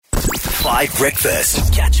5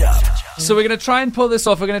 Breakfast. Catch up. So we're going to try and pull this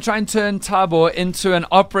off. We're going to try and turn Thabo into an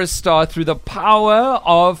opera star through the power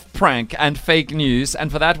of prank and fake news.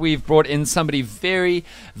 And for that, we've brought in somebody very,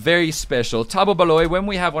 very special. Thabo Baloyi, when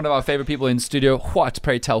we have one of our favorite people in studio,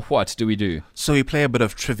 pray tell, what do we do? So we play a bit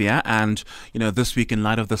of trivia, and this week, in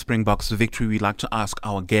light of the Springboks victory, we'd like to ask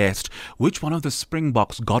our guest which one of the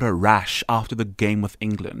Springboks got a rash after the game with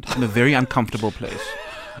England in a very uncomfortable place.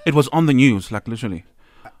 It was on the news, like literally.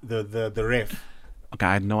 The ref. Okay,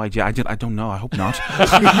 I had no idea. I don't know. I hope not.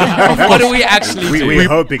 What do we actually do? We're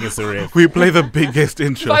hoping it's a ref. We play the biggest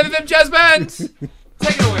intro. 5 of them jazz bands.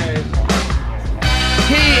 Take it away.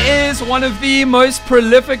 He is one of the most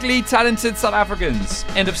prolifically talented South Africans.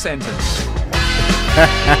 End of sentence.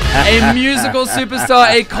 A musical superstar,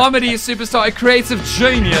 a comedy superstar, a creative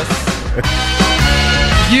genius.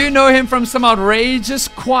 You know him from some outrageous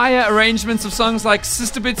choir arrangements of songs like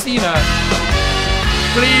Sister Bettina.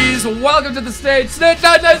 Please welcome to the stage, Snake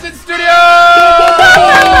Ladler's in studio!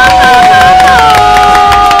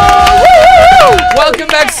 Welcome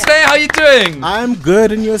back, Snake. How are you doing? I'm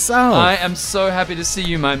good, and yourself? I am so happy to see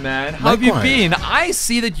you, my man. How have you been? I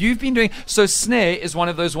see that you've been doing... So Sneh is one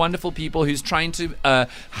of those wonderful people who's trying to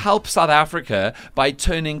help South Africa by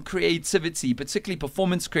turning creativity, particularly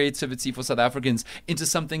performance creativity for South Africans, into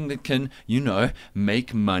something that can,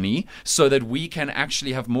 make money so that we can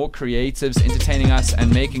actually have more creatives entertaining us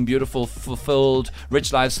and making beautiful, fulfilled,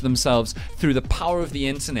 rich lives for themselves through the power of the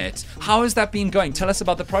internet. How has that been going? Tell us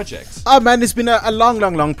about the project. Oh man, it's been a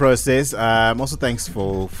long process. Also, thanks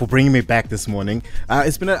for bringing me back this morning.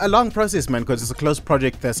 It's been a long process, man, because it's a close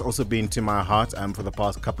project that's also been to my heart for the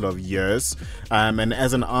past couple of years. And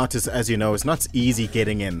as an artist, as you know, it's not easy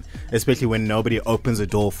getting in, especially when nobody opens a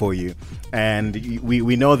door for you. And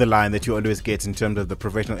we know the line that you always get in terms of the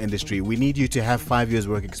professional industry. We need you to have 5 years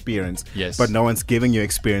work experience. Yes. But no one's giving you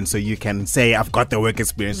experience, so you can say, I've got the work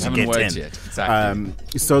experience to get in. Yet. Exactly.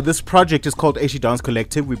 So this project is called AC Dance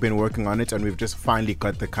Collective. We've been working on it, and we've just finally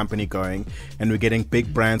got the company going, and we're getting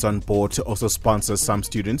big brands on board to also sponsor some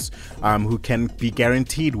students who can be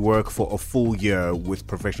guaranteed work for a full year with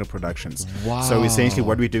professional productions. Wow. So essentially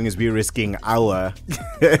what we're doing is we're risking our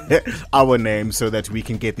our name so that we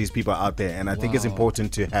can get these people out there. And I think it's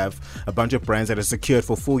important to have a bunch of brands that are secured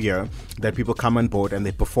for full year, that people come on board and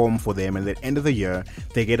they perform for them, and at the end of the year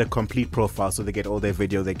they get a complete profile. So they get all their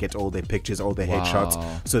video, they get all their pictures, all their headshots,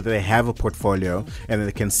 so that they have a portfolio, and then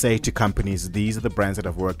they can say to companies, these are the brands that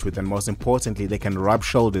I've worked with. And most importantly, they can rub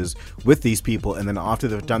shoulders with these people, and then after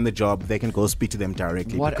they've done the job, they can go speak to them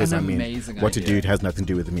directly. What because an amazing what idea. to do, it has nothing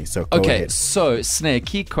to do with me. So go okay, ahead. so Sneh,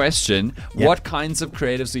 key question. Yep. What kinds of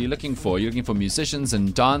creatives are you looking for? You're looking for musicians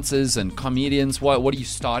and dancers and comedians. What are you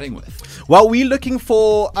starting with? Well, we're looking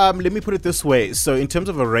for, let me put it this way. So in terms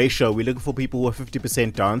of a ratio, we're looking for people who are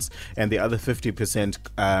 50% dance, and the other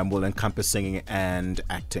 50% will encompass singing and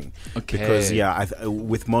acting. Okay. Because,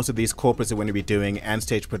 with most of these corporates that we're going to be doing and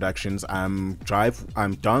stage productions,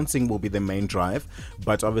 dancing will be the main drive,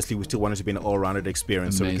 but obviously we still want it to be an all-rounded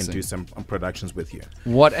experience. Amazing. So we can do some productions with you.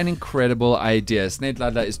 What an incredible idea. Sneh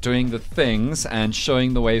Ladler is doing the things and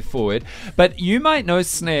showing the way forward. But you might know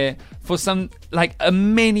Sneh for some,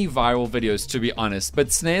 many viral videos, to be honest. But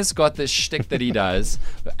Sneh's got this shtick that he does,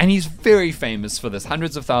 and he's very famous for this.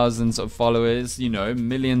 Hundreds of thousands of followers,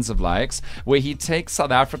 millions of likes, where he takes South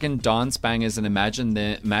African dance bangers and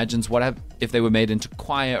imagines what if they were made into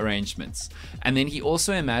choir arrangements. And then he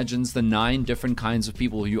also imagines the 9 different kinds of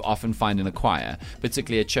people who you often find in a choir,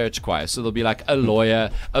 particularly a church choir. So there'll be like a lawyer,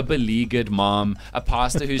 a beleaguered mom, a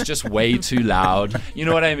pastor who's just way too loud. You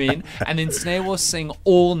know what I mean? And then Sneh will sing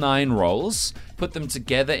all 9 roles, put them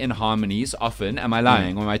together in harmonies often. Am I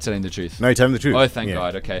lying or am I telling the truth? No, you're telling the truth. Oh, thank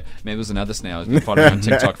God. Okay. Maybe it was another Sneh. I've been following on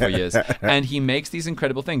TikTok for years. And he makes these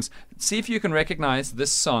incredible things. See if you can recognize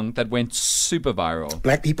this song that went super viral.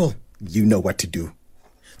 Black people, you know what to do.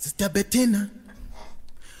 Sister Bettina.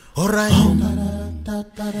 All right.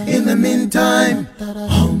 In the meantime,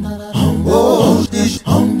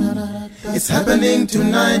 it's happening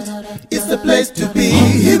tonight. It's the place to be.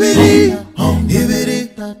 Hibbity, hibbity,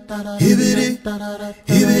 hibbity,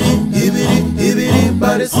 hibbity, hibbity, hibbity.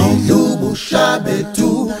 Barisi lubu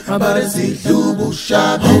shabetu. Barisi lubu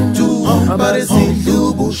shabetu. Barisi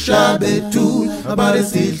lubu shabetu.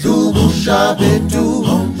 Barisi lubu shabetu.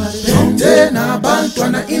 Tena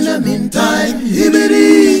bantwana in the meantime.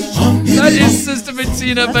 Hibbity. That is Sister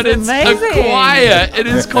Bettina, but it's a choir. It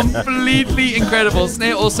is completely incredible.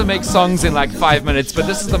 Sneh also makes songs in 5 minutes, but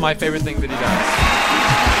this is my favorite thing that he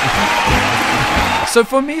does. So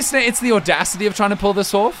for me, Sneh, it's the audacity of trying to pull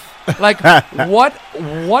this off. Like,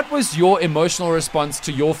 what was your emotional response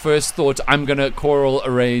to your first thought? I'm gonna choral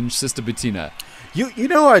arrange Sister Bettina. You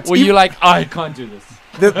know what? Were you like, I can't do this?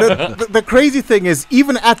 The crazy thing is,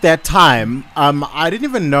 even at that time, I didn't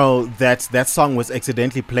even know that song was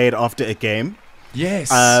accidentally played after a game.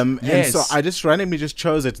 Yes. And so I just randomly just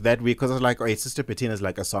chose it that week because I was like, oh, hey, Sister Bettina is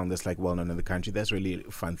like a song that's like well known in the country. That's really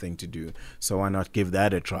a fun thing to do. So why not give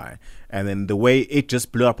that a try? And then the way it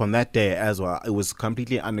just blew up on that day as well, it was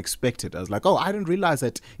completely unexpected. I was like, oh, I didn't realize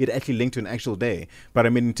that it actually linked to an actual day. But I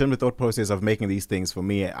mean, in terms of the thought process of making these things, for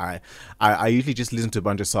me, I usually just listen to a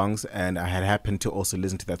bunch of songs, and I had happened to also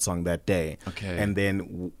listen to that song that day. Okay. And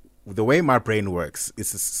then the way my brain works is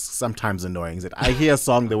sometimes annoying. That I hear a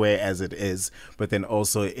song the way as it is, but then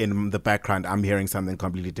also in the background I'm hearing something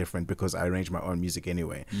completely different because I arrange my own music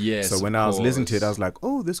anyway. Yes. So when I was listening to it, I was like,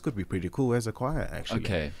 "Oh, this could be pretty cool as a choir, actually."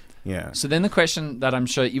 Okay. Yeah. So then the question that I'm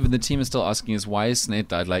sure even the team is still asking is, why is Snake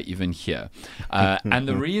Dadla even here? And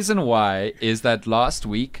the reason why is that last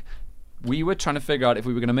week we were trying to figure out if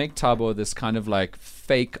we were going to make Thabo this kind of like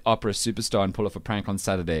fake opera superstar and pull off a prank on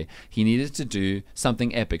Saturday. He needed to do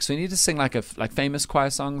something epic. So he needed to sing like famous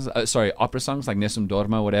choir songs, opera songs like Nesum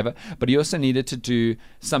Dorma, whatever. But he also needed to do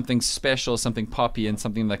something special, something poppy, and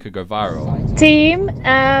something that could go viral. Team,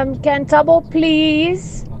 can Thabo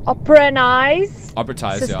please operatize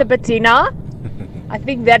Operatize, Sister yeah. Bettina? I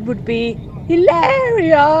think that would be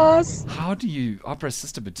hilarious. How do you opera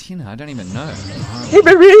Sister Bettina? I don't even know.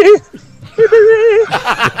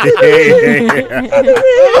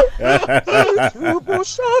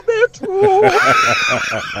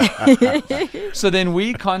 So then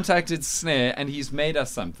we contacted Snare, and he's made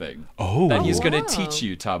us something. Oh. That he's going to teach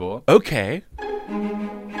you, Thabo. Okay.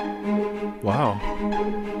 Wow.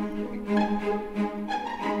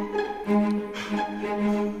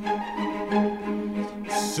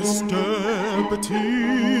 Sister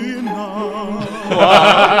Bettina.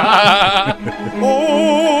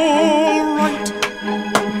 All right.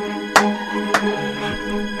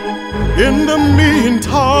 In the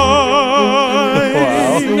meantime.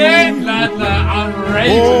 Snake Ladler,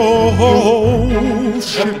 outrageous. Oh,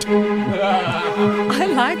 shit. I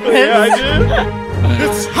like this. Yeah, I did.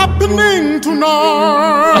 It's happening tonight.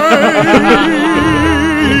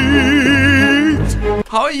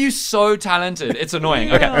 How are you so talented? It's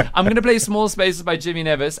annoying. Okay, I'm going to play Small Spaces by Jimmy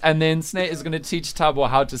Nevis, and then Snake is going to teach Thabo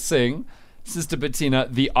how to sing Sister Bettina,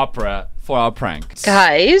 the opera, for our prank.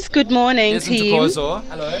 Guys, good morning, Listen to team. Kozo.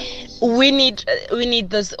 Hello. We need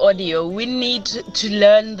this audio. We need to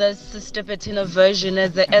learn the Sister Bettina version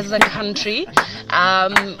as a country.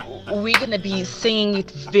 We're gonna be singing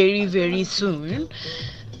it very, very soon.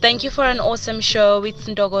 Thank you for an awesome show with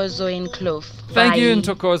Ntokozo in Clove. Thank you, Bye.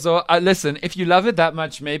 Ntokozo. Listen, if you love it that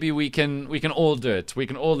much, maybe we can all do it. We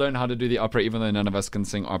can all learn how to do the opera, even though none of us can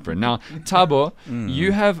sing opera. Now, Thabo,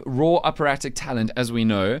 you have raw operatic talent, as we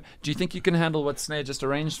know. Do you think you can handle what Snare just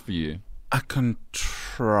arranged for you? I can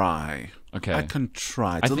try. Okay. I can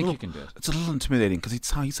try. I think you can do it. It's a little intimidating because he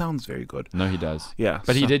sounds very good. No, he does. Yeah,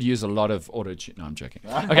 But he so- did use a lot of auto-tune. No, I'm joking.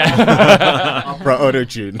 Okay. Opera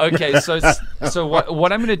auto-tune. Okay, so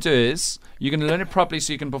what I'm going to do is you're going to learn it properly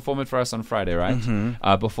so you can perform it for us on Friday, right?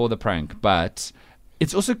 Before the prank. But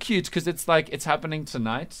it's also cute because it's like it's happening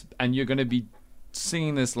tonight and you're going to be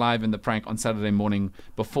singing this live in the prank on Saturday morning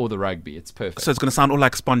before the rugby. It's perfect. So it's going to sound all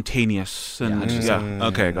like spontaneous. And Yeah,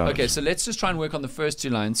 Okay, got it. Okay, so let's just try and work on the first two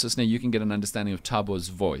lines so Snare, you can get an understanding of Thabo's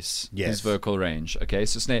voice, Yes. his vocal range. Okay,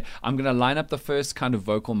 so Snare, I'm going to line up the first kind of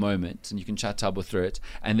vocal moment and you can chat Thabo through it,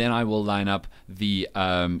 and then I will line up the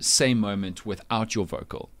same moment without your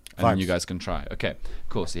vocal. And then Vibes. you guys can try. Okay,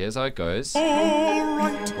 cool. So here's how it goes. All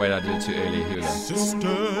right, Wait, I did it too early. Here we go. sister.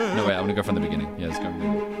 No, wait, I'm going to go from the beginning. Yeah, let's go from the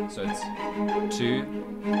beginning. So it's 2,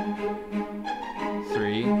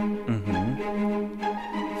 3,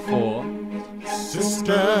 4.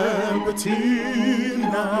 Sister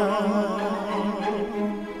Bettina.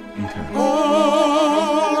 Okay.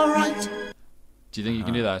 All right. Do you think you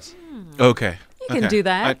can do that? Okay. You can do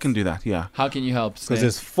that. I can do that, yeah. How can you help? Because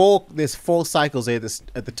Snare? there's four cycles at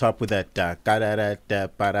the top with that da da da da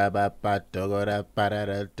ba da ba ba do da ba da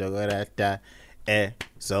da do da da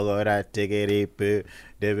so go da tiggity boo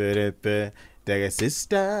da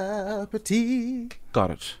Sister Petite.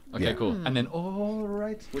 Got it. Okay, Yeah. cool. And then all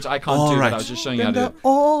right, which I can't All do, right. but I was just showing you how to do.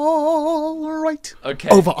 All right. Okay.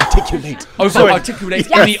 Over articulate. Over articulate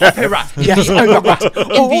in the opera. Yes. In the opera.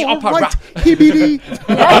 In the opera. Hibbity.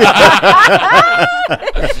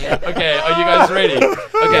 Okay, are you guys ready?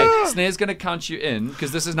 Okay, Snare's gonna count you in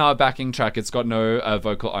because this is now a backing track. It's got no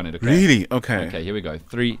vocal on it. Okay. Really? Okay. Okay, here we go.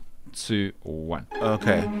 3, 2, 1.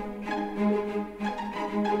 Okay.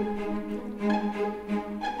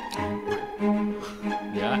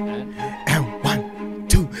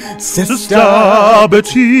 Sister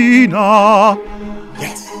Bettina.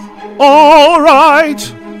 Yes. All right.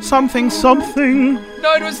 Something.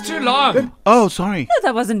 No, it was too long. Oh, sorry. No,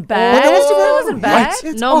 that wasn't bad. That wasn't bad.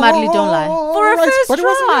 No, Madly, don't lie. For a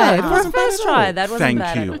first try. That wasn't Thank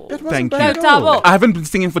bad you. at all. Thank Go, you. Thabo. I haven't been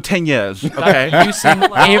singing for 10 years. Okay. You sing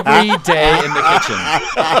every day in the kitchen.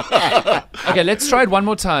 Okay, let's try it one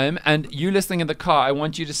more time. And you listening in the car, I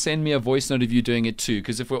want you to send me a voice note of you doing it too.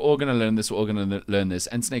 Because if we're all going to learn this, we're all going to learn this.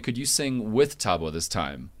 And Snake, could you sing with Thabo this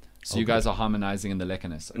time? So you guys are harmonizing in the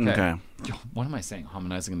leckiness. Okay. Yo, what am I saying?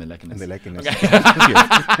 Harmonizing in the leckiness.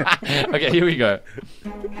 Okay, here we go.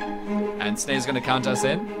 And Snake's going to count us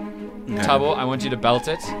in. Okay. Thabo, I want you to belt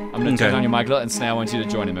it. I'm going to turn on your mic a little, and Snake, I want you to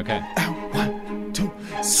join him, okay? 1, 2.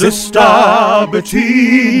 Sister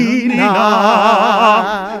Bettina.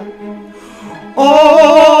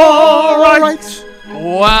 All right.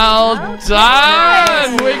 Well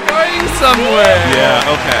done! We're going somewhere!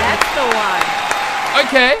 Yeah, okay. That's the one.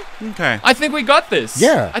 Okay. Okay. I think we got this.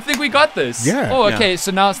 Yeah. I think we got this. Yeah. Oh, okay.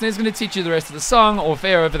 So now Snake's going to teach you the rest of the song or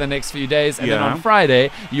fair over the next few days. And then Yeah. on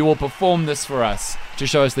Friday, you will perform this for us to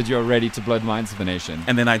show us that you're ready to blow the minds of the nation.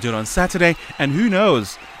 And then I do it on Saturday. And who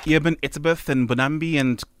knows? Eben Itzebeth and Bonambi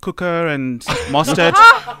and Cooker and Mostert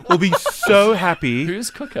will be so happy.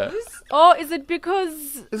 Who's Cooker? Oh, is it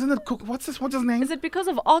because... Isn't it Cook? What's his name? Is it because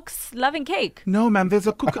of Ox loving cake? No, man. There's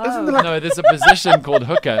a Cooker. Isn't there like... No, there's a position called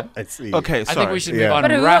hooker. Okay, sorry. I think we should move Yeah. on.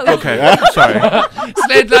 But Wrap who- it. Okay, sorry.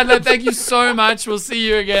 Snake Ladler, thank you so much. We'll see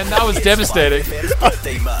you again. That was devastating. 5FM's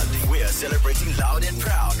birthday month. We are celebrating loud and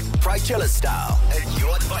proud, Pride style, and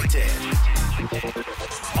you're invited.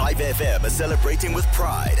 5FM is celebrating with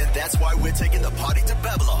pride, and that's why we're taking the party to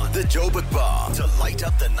Babylon, the Joburg Bar, to light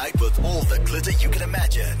up the night with all the glitter you can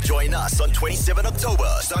imagine. Join us on 27 October,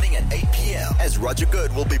 starting at 8 p.m. as Roger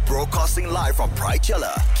Good will be broadcasting live from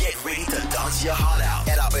Pride-Chilla. Get ready to dance your heart out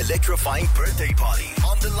at our electrifying birthday party.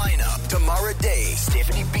 On the lineup, Tamara Day,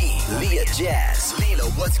 Stephanie B, Leah Jazz, Lila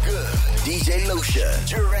What's Good, DJ Lotion,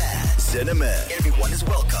 Duran, Cinnamon. Everyone is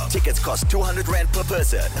welcome. Tickets cost 200 Rand per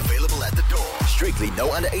person. Available at the door. Strictly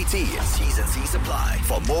no under 18. T's and C's apply.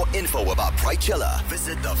 For more info about Pride-Chilla,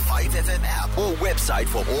 visit the 5FM app or website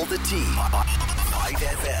for all the tea.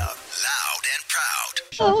 5FM, loud and proud.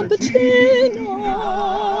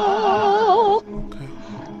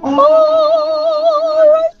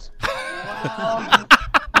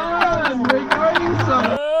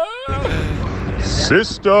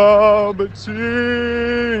 Sister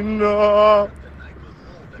Bettina.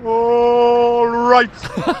 All right.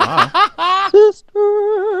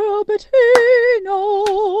 Sister Bettina.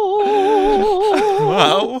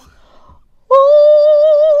 Wow.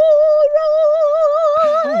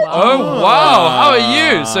 Oh, wow. How are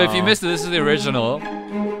you? So if you missed it, this is the original.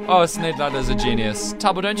 Oh, Snake Ladler's a genius.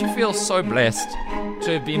 Thabo, don't you feel so blessed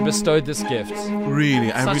to have been bestowed this gift?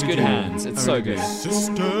 Really, I Such really good do. hands. It's so good.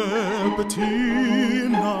 Sister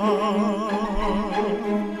Bettina.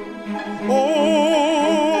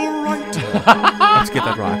 All right. Let's get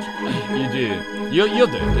that right. You do. You'll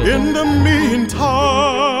do. In the meantime.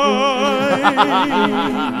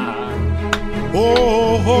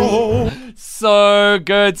 Oh, So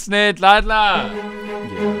good, Snake Ladler.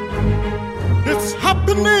 it's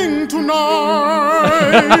happening tonight.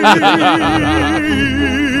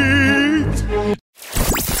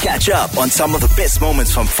 Catch up on some of the best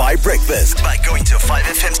moments from 5 Breakfast by going to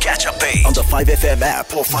 5FM's catch-up page on the 5FM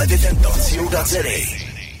app or 5FM.co.za.